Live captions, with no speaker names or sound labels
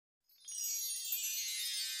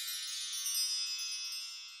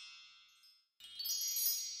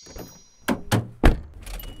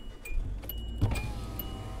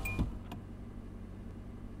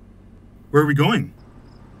Where are we going?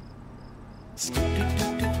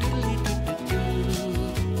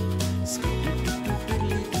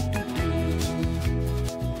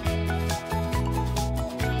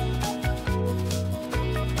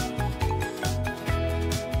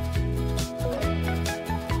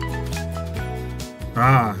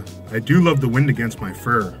 Ah, I do love the wind against my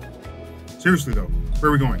fur. Seriously though, where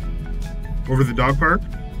are we going? Over to the dog park?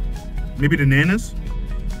 Maybe to Nana's?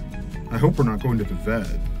 I hope we're not going to the vet.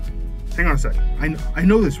 Hang on a sec, I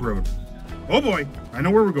know this road. Oh boy, I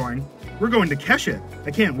know where we're going. We're going to Keshet.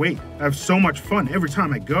 I can't wait. I have so much fun every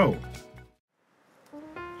time I go.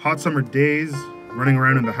 Hot summer days, running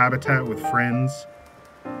around in the habitat with friends,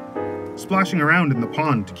 splashing around in the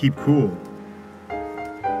pond to keep cool,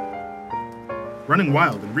 running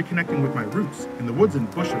wild and reconnecting with my roots in the woods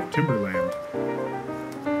and bush of timberland.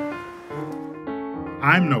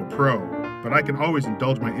 I'm no pro, but I can always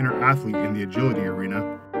indulge my inner athlete in the agility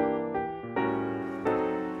arena.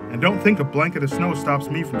 And don't think a blanket of snow stops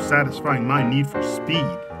me from satisfying my need for speed.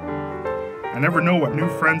 I never know what new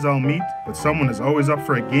friends I'll meet, but someone is always up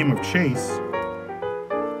for a game of chase.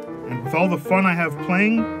 And with all the fun I have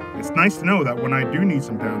playing, it's nice to know that when I do need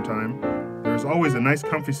some downtime, there's always a nice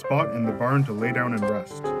comfy spot in the barn to lay down and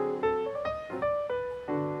rest.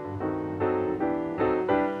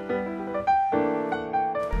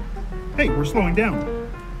 Hey, we're slowing down.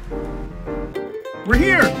 We're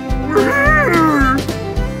here! We're here!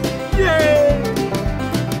 Yay!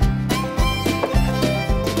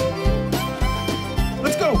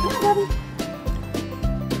 Let's go!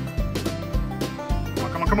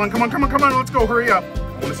 Come on, let's go, hurry up. I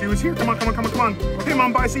want to see who's here. Come on. Okay,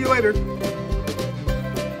 Mom, bye, see you later.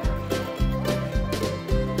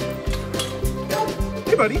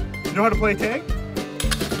 Hey, buddy, you know how to play tag?